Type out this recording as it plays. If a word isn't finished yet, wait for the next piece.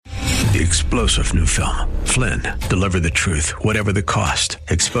The explosive new film, Flynn, deliver the truth, whatever the cost,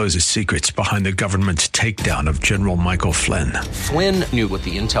 exposes secrets behind the government's takedown of General Michael Flynn. Flynn knew what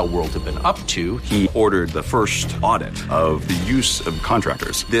the intel world had been up to. He ordered the first audit of the use of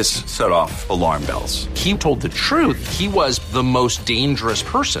contractors. This set off alarm bells. He told the truth. He was the most dangerous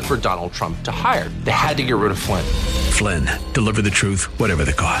person for Donald Trump to hire. They had to get rid of Flynn. Flynn, deliver the truth, whatever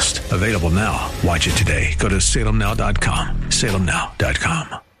the cost. Available now. Watch it today. Go to salemnow.com.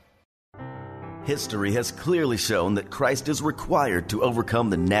 salemnow.com. History has clearly shown that Christ is required to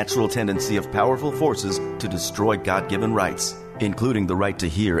overcome the natural tendency of powerful forces to destroy God-given rights, including the right to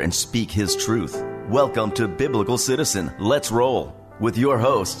hear and speak His truth. Welcome to Biblical Citizen. Let's roll with your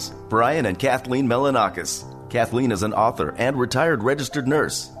hosts, Brian and Kathleen Melanakis. Kathleen is an author and retired registered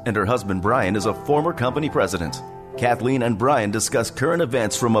nurse, and her husband Brian is a former company president. Kathleen and Brian discuss current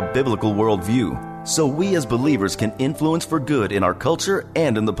events from a biblical worldview, so we as believers can influence for good in our culture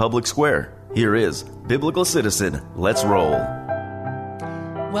and in the public square. Here is Biblical Citizen. Let's roll.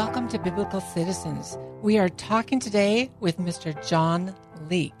 Welcome to Biblical Citizens. We are talking today with Mr. John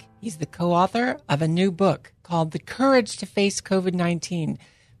Leake. He's the co-author of a new book called The Courage to Face COVID-19,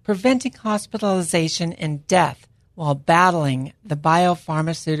 Preventing Hospitalization and Death While Battling the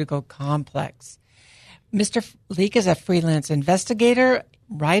Biopharmaceutical Complex. Mr. Leake is a freelance investigator,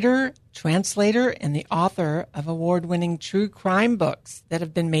 writer, translator, and the author of award-winning true crime books that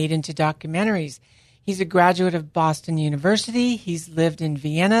have been made into documentaries. He's a graduate of Boston University. He's lived in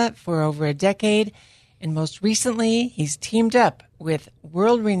Vienna for over a decade. And most recently, he's teamed up with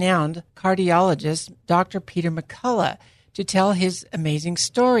world-renowned cardiologist Dr. Peter McCullough to tell his amazing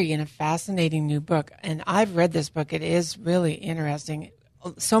story in a fascinating new book. And I've read this book. It is really interesting.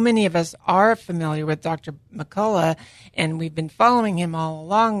 So many of us are familiar with Dr. McCullough, and we've been following him all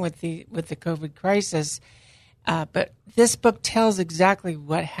along with the COVID crisis. But this book tells exactly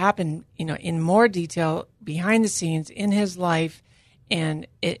what happened, in more detail behind the scenes in his life, and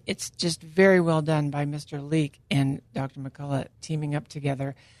it's just very well done by Mr. Leake and Dr. McCullough teaming up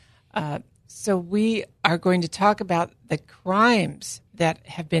together. So we are going to talk about the crimes that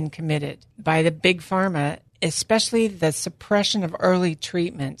have been committed by the big pharma, especially the suppression of early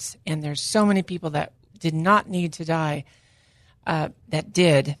treatments. And there's so many people that did not need to die that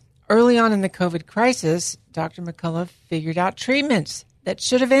did. Early on in the COVID crisis, Dr. McCullough figured out treatments that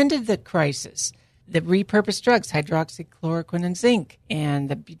should have ended the crisis. The repurposed drugs, hydroxychloroquine and zinc, and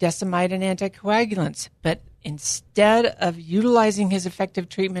the budesonide and anticoagulants. But instead of utilizing his effective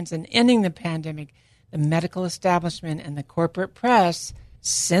treatments and ending the pandemic, the medical establishment and the corporate press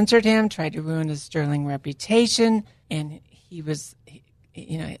censored him, tried to ruin his sterling reputation, and he was,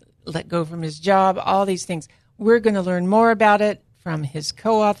 let go from his job, all these things. We're going to learn more about it from his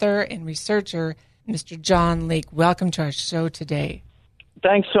co-author and researcher, Mr. John Leake. Welcome to our show today.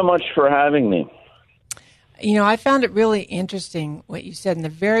 Thanks so much for having me. I found it really interesting what you said in the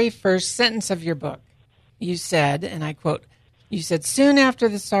very first sentence of your book. You said, and I quote, you said, soon after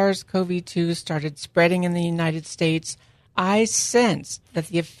the SARS-CoV-2 started spreading in the United States, I sensed that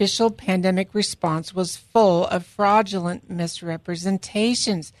the official pandemic response was full of fraudulent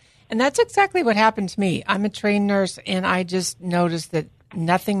misrepresentations. And that's exactly what happened to me. I'm a trained nurse, and I just noticed that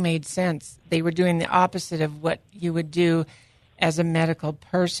nothing made sense. They were doing the opposite of what you would do as a medical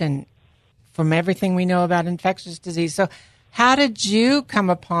person from everything we know about infectious disease. So how did you come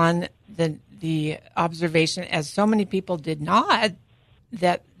upon the observation, as so many people did not,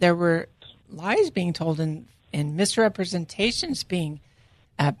 that there were lies being told and misrepresentations being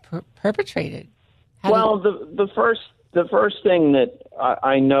perpetrated? The first thing that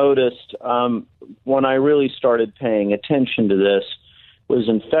I noticed when I really started paying attention to this was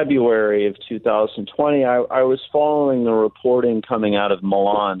in February of 2020. I was following the reporting coming out of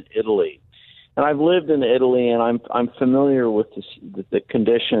Milan, Italy, and I've lived in Italy, and I'm familiar with the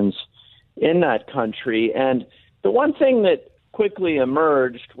conditions in that country. And the one thing that quickly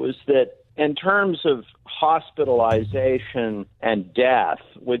emerged was that in terms of hospitalization and death,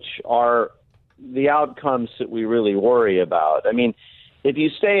 which are the outcomes that we really worry about. I mean, if you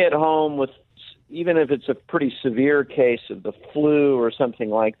stay at home with, even if it's a pretty severe case of the flu or something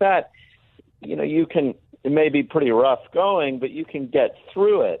like that, it may be pretty rough going, but you can get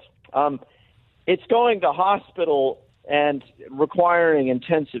through it. It's going to hospital and requiring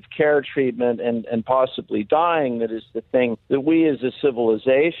intensive care treatment and possibly dying that is the thing that we as a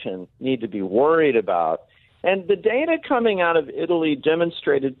civilization need to be worried about. And the data coming out of Italy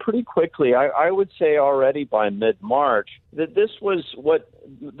demonstrated pretty quickly, I would say already by mid-March, that this was what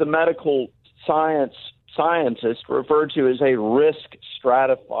the medical scientists refer to as a risk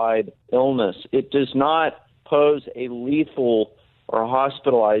stratified illness. It does not pose a lethal or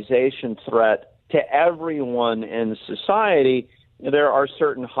hospitalization threat to everyone in society, there are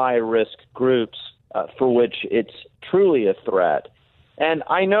certain high-risk groups for which it's truly a threat. And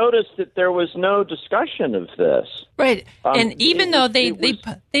I noticed that there was no discussion of this. Right. And even though they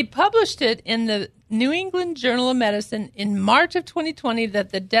published it in the New England Journal of Medicine in March of 2020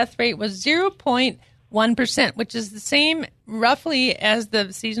 that the death rate was 0.1%, which is the same roughly as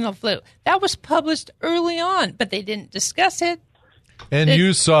the seasonal flu. That was published early on, but they didn't discuss it. And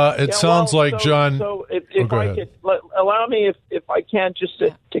you saw, it sounds like, John... So if I could, allow me, if I can, just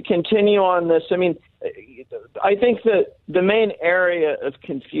to continue on this. I mean, I think that the main area of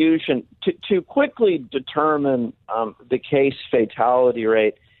confusion, to quickly determine the case fatality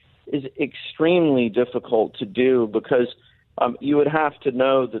rate is extremely difficult to do because you would have to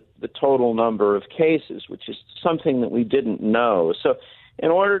know the total number of cases, which is something that we didn't know. So in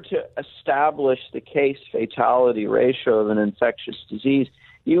order to establish the case fatality ratio of an infectious disease,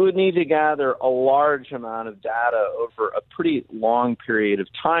 you would need to gather a large amount of data over a pretty long period of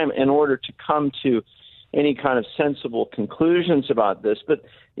time in order to come to any kind of sensible conclusions about this. But,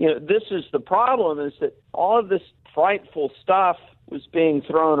 this is the problem, is that all of this frightful stuff was being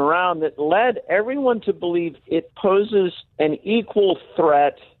thrown around that led everyone to believe it poses an equal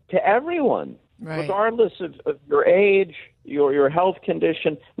threat to everyone, regardless of your age, your health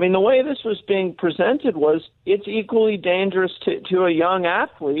condition. I mean, the way this was being presented was it's equally dangerous to a young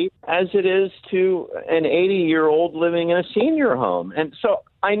athlete as it is to an 80-year-old living in a senior home. And so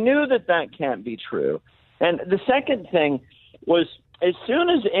I knew that can't be true. And the second thing was, as soon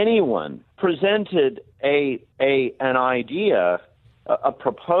as anyone presented an idea, a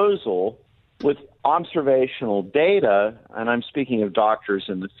proposal with observational data, and I'm speaking of doctors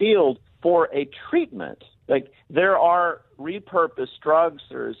in the field, for a treatment, like there are repurposed drugs.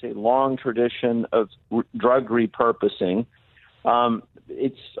 There is a long tradition of drug repurposing.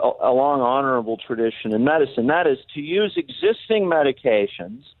 It's a long honorable tradition in medicine. That is to use existing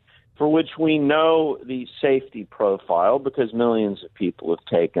medications for which we know the safety profile because millions of people have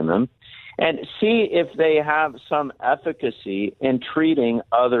taken them, and see if they have some efficacy in treating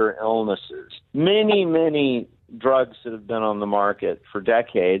other illnesses. Many, many drugs that have been on the market for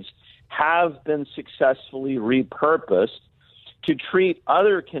decades have been successfully repurposed to treat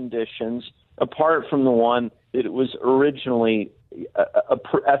other conditions apart from the one that it was originally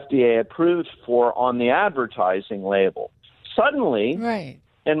FDA approved for on the advertising label. Suddenly,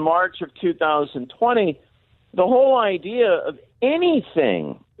 in March of 2020, the whole idea of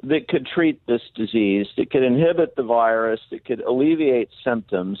anything that could treat this disease, that could inhibit the virus, that could alleviate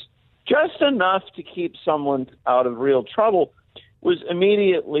symptoms, just enough to keep someone out of real trouble, was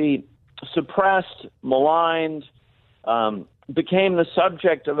immediately suppressed, maligned, became the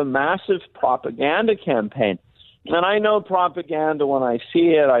subject of a massive propaganda campaign. And I know propaganda when I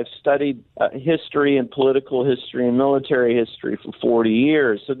see it. I've studied history and political history and military history for 40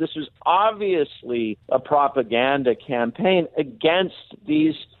 years. So this was obviously a propaganda campaign against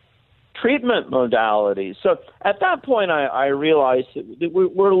these treatment modalities. So at that point, I realized that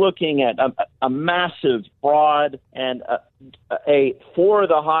we're looking at a massive fraud and a for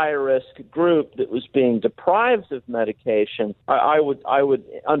the high-risk group that was being deprived of medication. I would,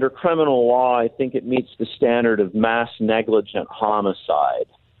 under criminal law, I think it meets the standard of mass negligent homicide.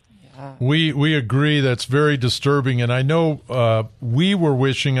 We agree. That's very disturbing. And I know we were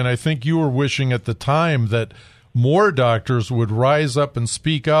wishing, and I think you were wishing at the time, that more doctors would rise up and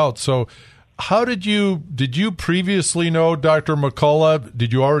speak out. So how did you previously know Dr. McCullough?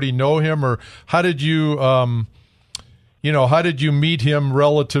 Did you already know him, or how did you, how did you meet him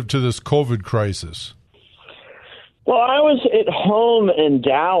relative to this COVID crisis? Well, I was at home in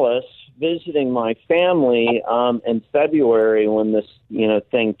Dallas visiting my family in February when this,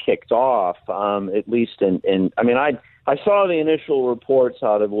 thing kicked off, at least I saw the initial reports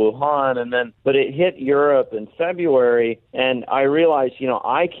out of Wuhan, but it hit Europe in February, and I realized,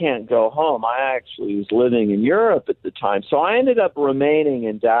 I can't go home. I actually was living in Europe at the time, so I ended up remaining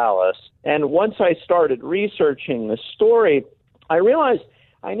in Dallas. And once I started researching the story, I realized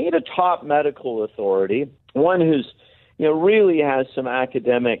I need a top medical authority, one who's, really has some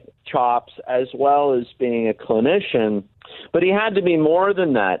academic chops as well as being a clinician, but he had to be more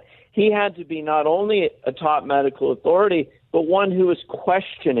than that. He had to be not only a top medical authority, but one who was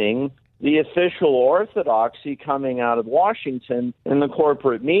questioning the official orthodoxy coming out of Washington and the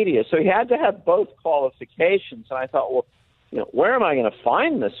corporate media. So he had to have both qualifications. And I thought, well, where am I going to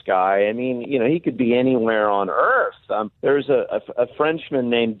find this guy? I mean, he could be anywhere on earth. There's a Frenchman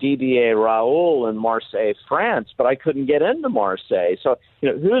named Didier Raoult in Marseille, France, but I couldn't get into Marseille. So,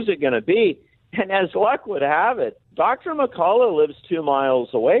 who's it going to be? And as luck would have it, Dr. McCullough lives 2 miles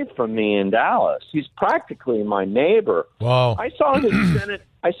away from me in Dallas. He's practically my neighbor. Wow. I saw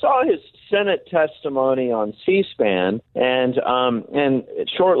his Senate testimony on C-SPAN, and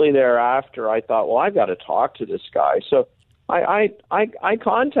shortly thereafter, I thought, well, I've got to talk to this guy. So I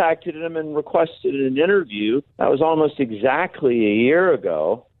contacted him and requested an interview. That was almost exactly a year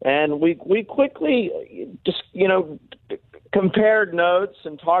ago, and we quickly just compared notes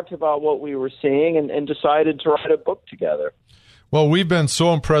and talked about what we were seeing and decided to write a book together. Well, we've been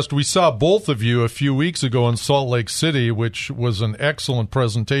so impressed. We saw both of you a few weeks ago in Salt Lake City, which was an excellent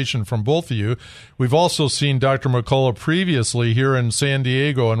presentation from both of you. We've also seen Dr. McCullough previously here in San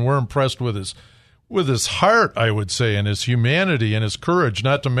Diego, and we're impressed with his heart, I would say, and his humanity and his courage,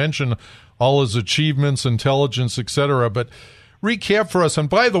 not to mention all his achievements, intelligence, etc. But recap for us. And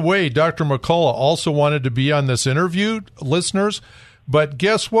by the way, Dr. McCullough also wanted to be on this interview, listeners, but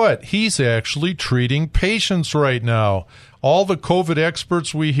guess what? He's actually treating patients right now. All the COVID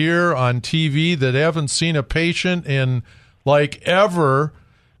experts we hear on TV that haven't seen a patient in like ever,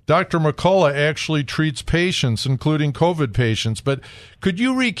 Dr. McCullough actually treats patients, including COVID patients. But could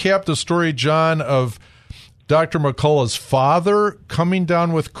you recap the story, John, of Dr. McCullough's father coming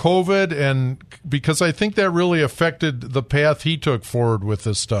down with COVID, and because I think that really affected the path he took forward with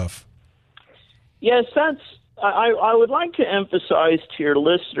this stuff? Yes, I would like to emphasize to your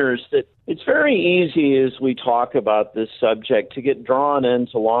listeners that it's very easy as we talk about this subject to get drawn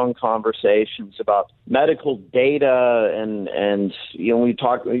into long conversations about medical data and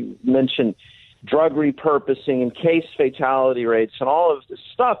we mentioned drug repurposing and case fatality rates and all of this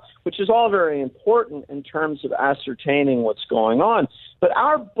stuff, which is all very important in terms of ascertaining what's going on. But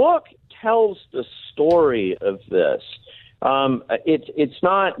our book tells the story of this. It's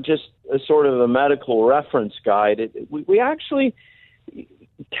not just a sort of a medical reference guide. We actually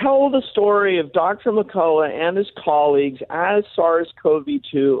tell the story of Dr. McCullough and his colleagues as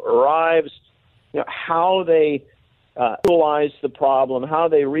SARS-CoV-2 arrives, how they realized the problem, how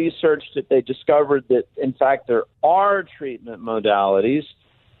they researched it, they discovered that, in fact, there are treatment modalities.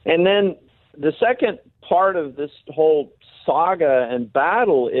 And then the second part of this whole saga and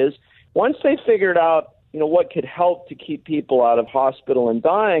battle is once they figured out what could help to keep people out of hospital and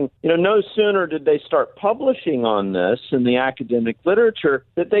dying, no sooner did they start publishing on this in the academic literature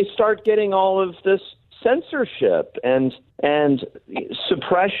that they start getting all of this censorship and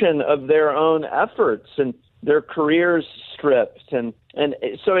suppression of their own efforts and their careers stripped. And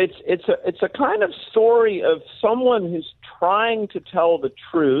so it's a kind of story of someone who's trying to tell the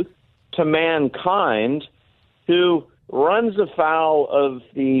truth to mankind who runs afoul of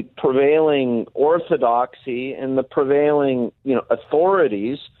the prevailing orthodoxy and the prevailing,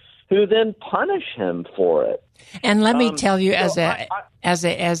 authorities who then punish him for it. And let me tell you, as a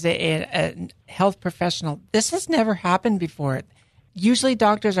health professional, this has never happened before. Usually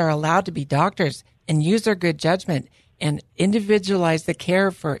doctors are allowed to be doctors and use their good judgment and individualize the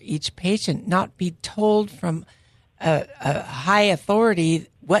care for each patient, not be told from a high authority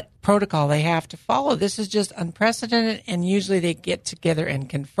what protocol they have to follow. This is just unprecedented, and usually they get together and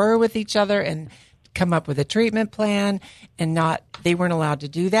confer with each other and come up with a treatment plan, and they weren't allowed to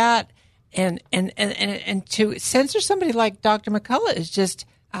do that. And to censor somebody like Dr. McCullough is just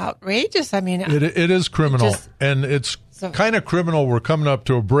outrageous. I mean, it is criminal, and it's kind of criminal. We're coming up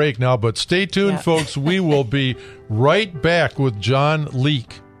to a break now, but stay tuned, folks. We will be right back with John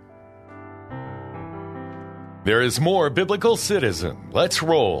Leake. There is more Biblical Citizen. Let's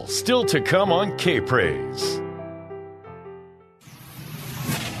roll. Still to come on K-Praise.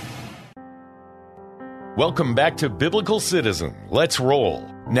 Welcome back to Biblical Citizen. Let's roll.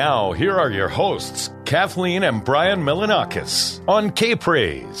 Now, here are your hosts, Kathleen and Brian Milanakis on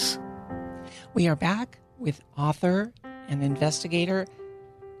K-Praise. We are back with author and investigator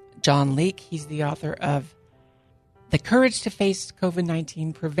John Leake. He's the author of The Courage to Face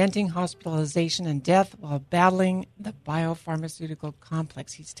COVID-19, Preventing Hospitalization and Death While Battling the Biopharmaceutical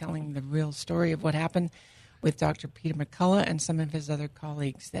Complex. He's telling the real story of what happened with Dr. Peter McCullough and some of his other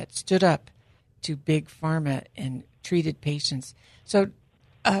colleagues that stood up to Big Pharma and treated patients. So,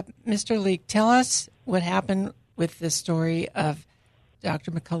 Mr. Leake, tell us what happened with the story of Dr.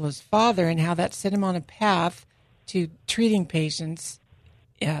 McCullough's father and how that set him on a path to treating patients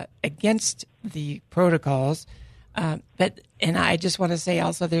against the protocols. But I just want to say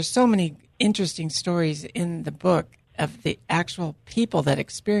also, there's so many interesting stories in the book of the actual people that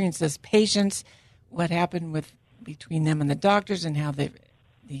experience this, patients, what happened between them and the doctors, and how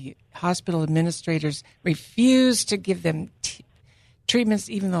the hospital administrators refused to give them treatments,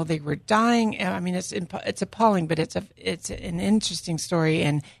 even though they were dying. I mean, it's appalling, but it's an interesting story,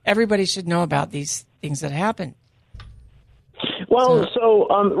 and everybody should know about these things that happen. Well, so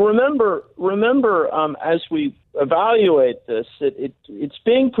remember, as we evaluate this, it's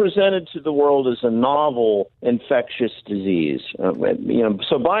being presented to the world as a novel infectious disease.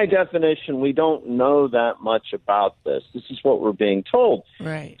 So by definition, we don't know that much about this. This is what we're being told.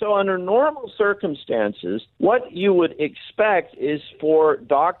 Right. So under normal circumstances, what you would expect is for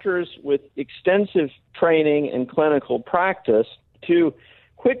doctors with extensive training and clinical practice to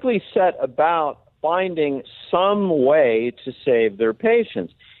quickly set about finding some way to save their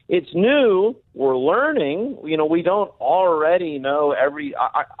patients. It's new. We're learning. We don't already know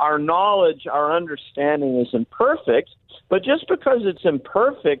our knowledge, our understanding is imperfect. But just because it's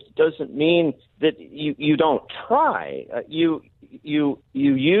imperfect doesn't mean that you don't try. You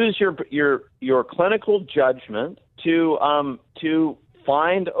use your clinical judgment to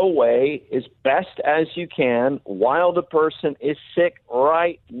find a way as best as you can while the person is sick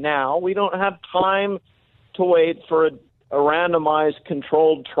right now. We don't have time to wait for a randomized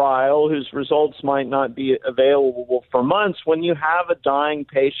controlled trial whose results might not be available for months when you have a dying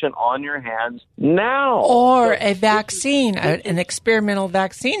patient on your hands now. Or a vaccine, an experimental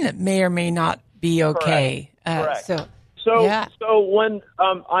vaccine that may or may not be okay. Correct. So when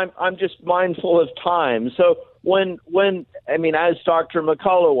I'm just mindful of time. So when as Dr.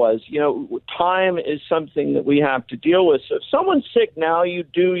 McCullough was, time is something that we have to deal with. So if someone's sick now, you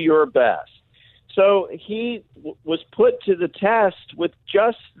do your best. So he was put to the test with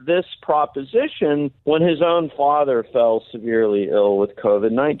just this proposition when his own father fell severely ill with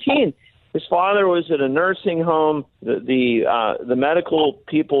COVID-19. His father was at a nursing home. The medical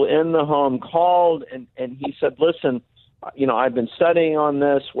people in the home called, and he said, listen, I've been studying on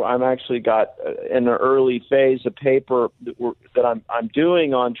this. I'm actually got in the early phase a paper that I'm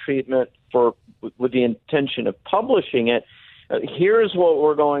doing on treatment with the intention of publishing it. Here's what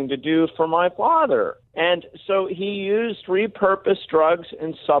we're going to do for my father. And so he used repurposed drugs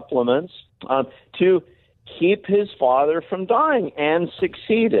and supplements to keep his father from dying, and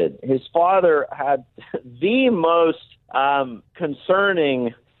succeeded. His father had the most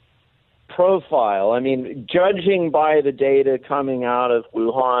concerning profile. I mean, judging by the data coming out of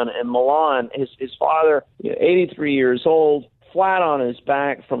Wuhan and Milan, his father, 83 years old, flat on his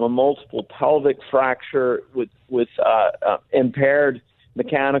back from a multiple pelvic fracture with impaired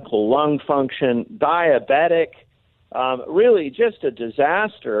mechanical lung function, diabetic, really just a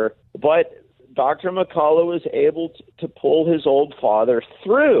disaster. But Dr. McCullough was able to pull his old father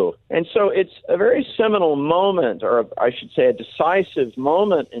through. And so it's a very seminal moment, or I should say a decisive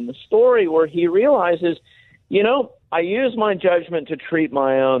moment in the story where he realizes, I used my judgment to treat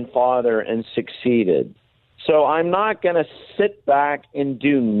my own father and succeeded. So I'm not going to sit back and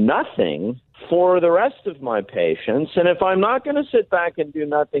do nothing for the rest of my patients. And if I'm not going to sit back and do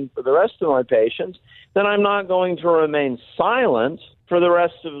nothing for the rest of my patients, then I'm not going to remain silent for the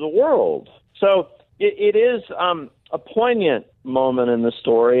rest of the world. So it is a poignant moment in the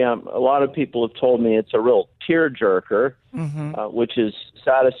story. A lot of people have told me it's a real tearjerker, which is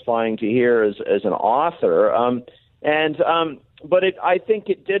satisfying to hear as an author. But I think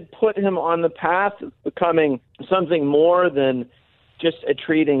it did put him on the path of becoming something more than just a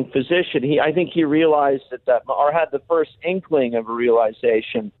treating physician. I think he realized or had the first inkling of a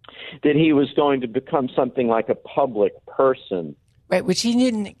realization that he was going to become something like a public person. Right, which he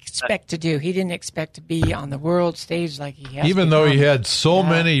didn't expect to do. He didn't expect to be on the world stage like he has. Even though he had so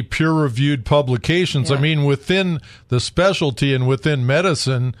many peer-reviewed publications. Yeah. I mean, within the specialty and within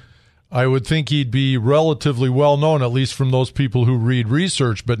medicine, I would think he'd be relatively well known, at least from those people who read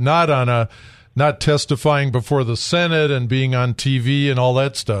research, but not testifying before the Senate and being on TV and all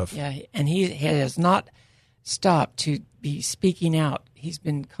that stuff. Yeah, and he has not stopped to be speaking out. He's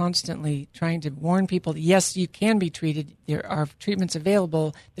been constantly trying to warn people that, yes, you can be treated. There are treatments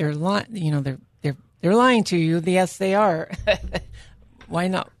available. They're lying to you. Yes, they are. Why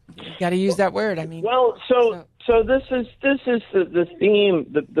not? You got to use that word. I mean, well, so this is the theme,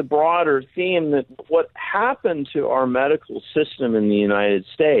 the broader theme, that what happened to our medical system in the United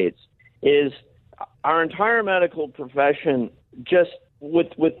States is our entire medical profession, just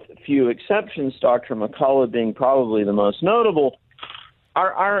with few exceptions, Dr. McCullough being probably the most notable,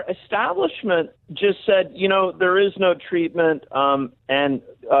 our establishment just said, there is no treatment, and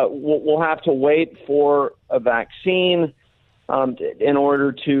we'll have to wait for a vaccine in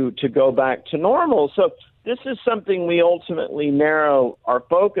order to go back to normal. So this is something we ultimately narrow our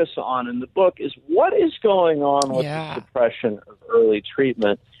focus on in the book, is what is going on with the suppression of early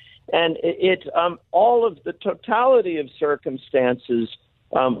treatment. And all of the totality of circumstances,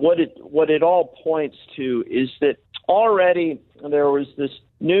 what it all points to is that already there was this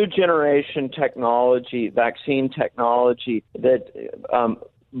new generation technology, vaccine technology, that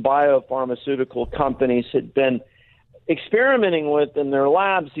biopharmaceutical companies had been experimenting with in their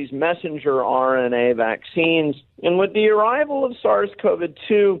labs, these messenger RNA vaccines. And with the arrival of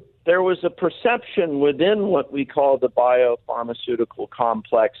SARS-CoV-2, there was a perception within what we call the biopharmaceutical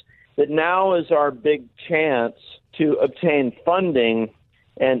complex that now is our big chance to obtain funding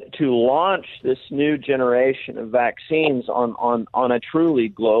and to launch this new generation of vaccines on a truly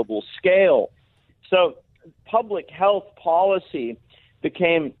global scale. So public health policy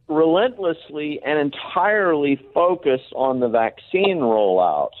became relentlessly and entirely focused on the vaccine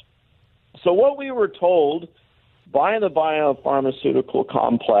rollout. So what we were told by the biopharmaceutical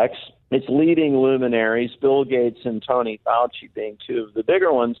complex, its leading luminaries, Bill Gates and Tony Fauci being two of the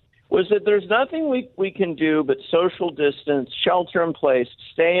bigger ones, was that there's nothing we can do but social distance, shelter in place,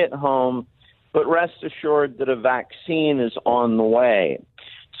 stay at home, but rest assured that a vaccine is on the way.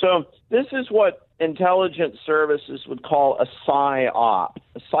 So this is what intelligence services would call a PSYOP,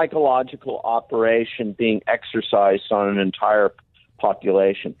 a psychological operation being exercised on an entire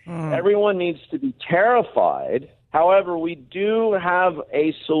population. Everyone needs to be terrified. However, we do have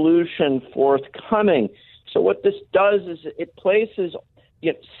a solution forthcoming. So what this does is it places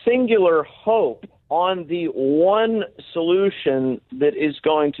singular hope on the one solution that is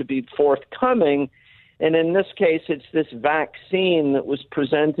going to be forthcoming. And in this case, it's this vaccine that was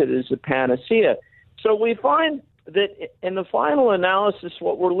presented as a panacea. So we find that in the final analysis,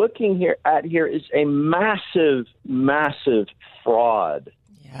 what we're looking at here is a massive, massive fraud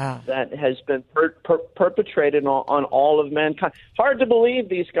that has been perpetrated on all of mankind. Hard to believe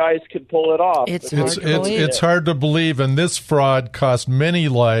these guys could pull it off. It's hard to believe, and this fraud cost many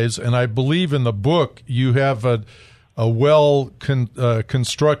lives. And I believe in the book you have a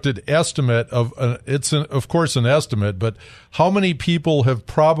constructed estimate of of course an estimate, but how many people have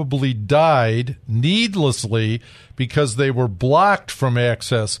probably died needlessly because they were blocked from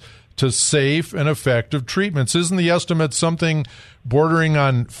access to safe and effective treatments. Isn't the estimate something bordering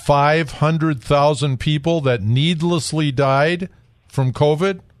on 500,000 people that needlessly died from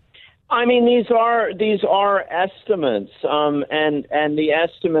COVID? I mean, these are estimates, and the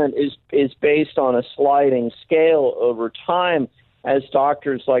estimate is based on a sliding scale over time as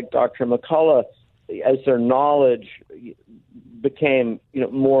doctors like Dr. McCullough, as their knowledge became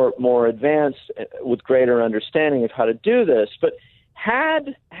more advanced with greater understanding of how to do this. But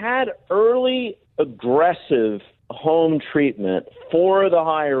had early aggressive home treatment for the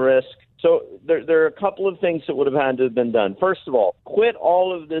high risk. So there are a couple of things that would have had to have been done. First of all, quit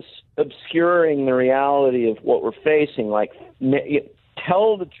all of this obscuring the reality of what we're facing. Like,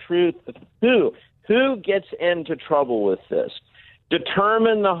 tell the truth of who gets into trouble with this.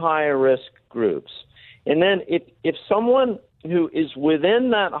 Determine the high risk groups. And then if someone who is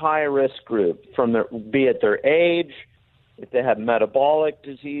within that high risk group, be it their age, if they have metabolic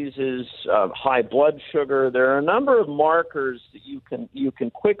diseases, high blood sugar, there are a number of markers that you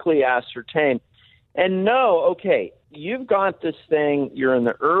can quickly ascertain and know, okay, you've got this thing, you're in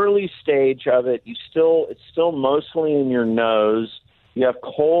the early stage of it, it's still mostly in your nose, you have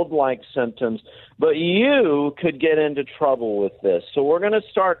cold-like symptoms, but you could get into trouble with this. So we're going to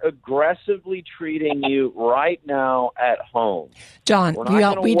start aggressively treating you right now at home. John,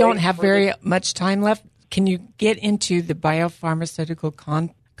 we don't have very much time left. Can you get into the biopharmaceutical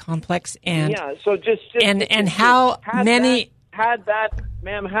complex and how many had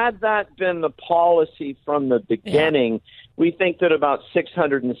that been the policy from the beginning? We think that about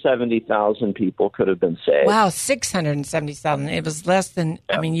 670,000 people could have been saved. Wow, 670,000. It was less than.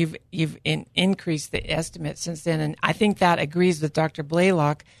 Yep. I mean, you've increased the estimate since then, and I think that agrees with Dr.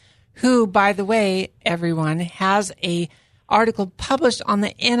 Blaylock, who, by the way, everyone has a article published on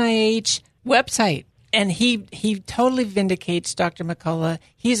the NIH website. And he totally vindicates Dr. McCullough.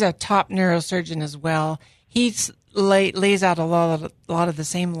 He's a top neurosurgeon as well. He lays out a lot of the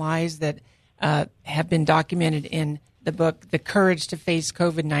same lies that have been documented in the book, The Courage to Face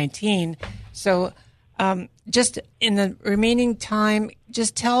COVID-19. So just in the remaining time,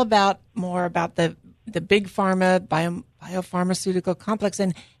 just tell more about the big pharma biopharmaceutical complex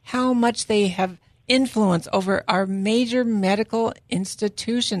and how much they have influence over our major medical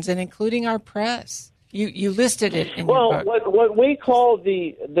institutions and including our press. You listed it in your book. What we call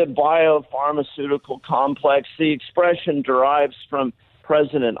the biopharmaceutical complex, the expression derives from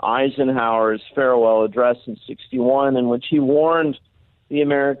President Eisenhower's farewell address in '61, in which he warned the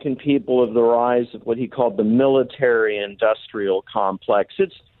American people of the rise of what he called the military-industrial complex.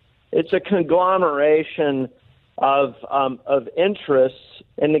 it's a conglomeration of interests.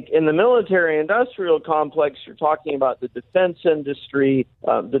 In the military-industrial complex, you're talking about the defense industry,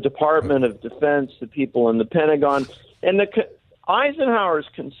 the Department of Defense, the people in the Pentagon, and Eisenhower's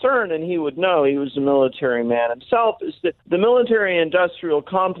concern, and he would know, he was a military man himself, is that the military-industrial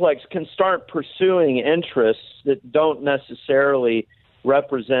complex can start pursuing interests that don't necessarily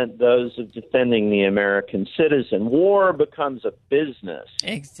represent those of defending the American citizen. War becomes a business.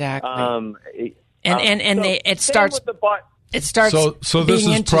 Exactly. It starts. So this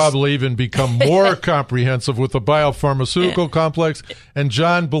has probably even become more comprehensive with the biopharmaceutical complex. And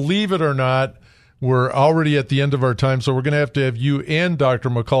John, believe it or not, we're already at the end of our time, so we're going to have you and Dr.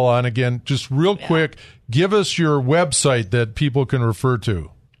 McCullough on again. Just real quick, give us your website that people can refer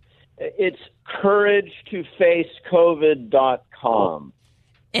to. It's couragetofacecovid.com.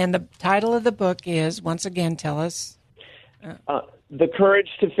 And the title of the book is, once again, tell us. The Courage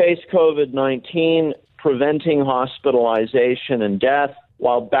to Face COVID-19, Preventing Hospitalization and Death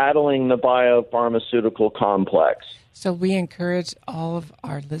While Battling the Biopharmaceutical Complex. So we encourage all of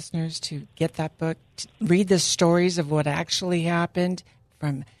our listeners to get that book, to read the stories of what actually happened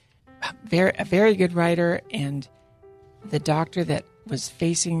from a very good writer and the doctor that was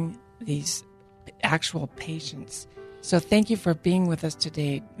facing these actual patients. So thank you for being with us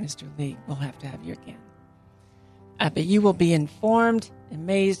today, Mr. Leake. We'll have to have you again. But you will be informed,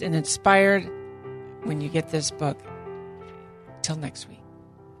 amazed, and inspired when you get this book. Till next week.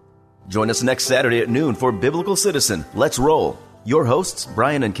 Join us next Saturday at noon for Biblical Citizen. Let's roll. Your hosts,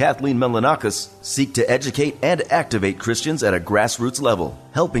 Brian and Kathleen Melanakis, seek to educate and activate Christians at a grassroots level,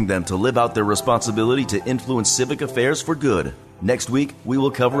 helping them to live out their responsibility to influence civic affairs for good. Next week, we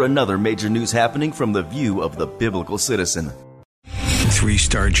will cover another major news happening from the view of the biblical citizen.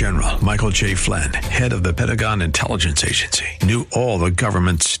 3-star General Michael J. Flynn, head of the Pentagon Intelligence Agency, knew all the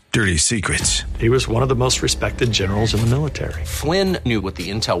government's dirty secrets. He was one of the most respected generals in the military. Flynn knew what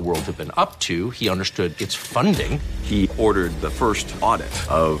the intel world had been up to. He understood its funding. He ordered the first audit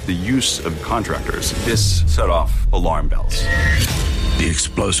of the use of contractors. This set off alarm bells. The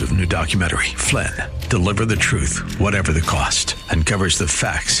explosive new documentary, Flynn, Deliver the Truth, Whatever the Cost, uncovers the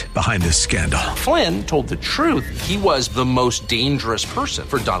facts behind this scandal. Flynn told the truth. He was the most dangerous person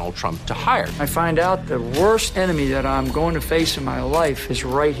for Donald Trump to hire. I find out the worst enemy that I'm going to face in my life is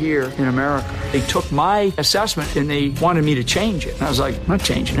right here in America. They took my assessment and they wanted me to change it. And I was like, I'm not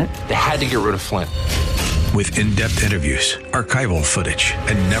changing it. They had to get rid of Flynn. With in-depth interviews, archival footage,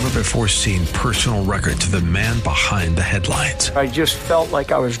 and never-before-seen personal records of the man behind the headlines. I just felt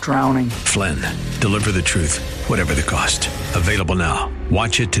like I was drowning. Flynn, Deliver the Truth, Whatever the Cost. Available now.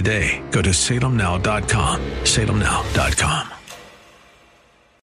 Watch it today. Go to salemnow.com. salemnow.com.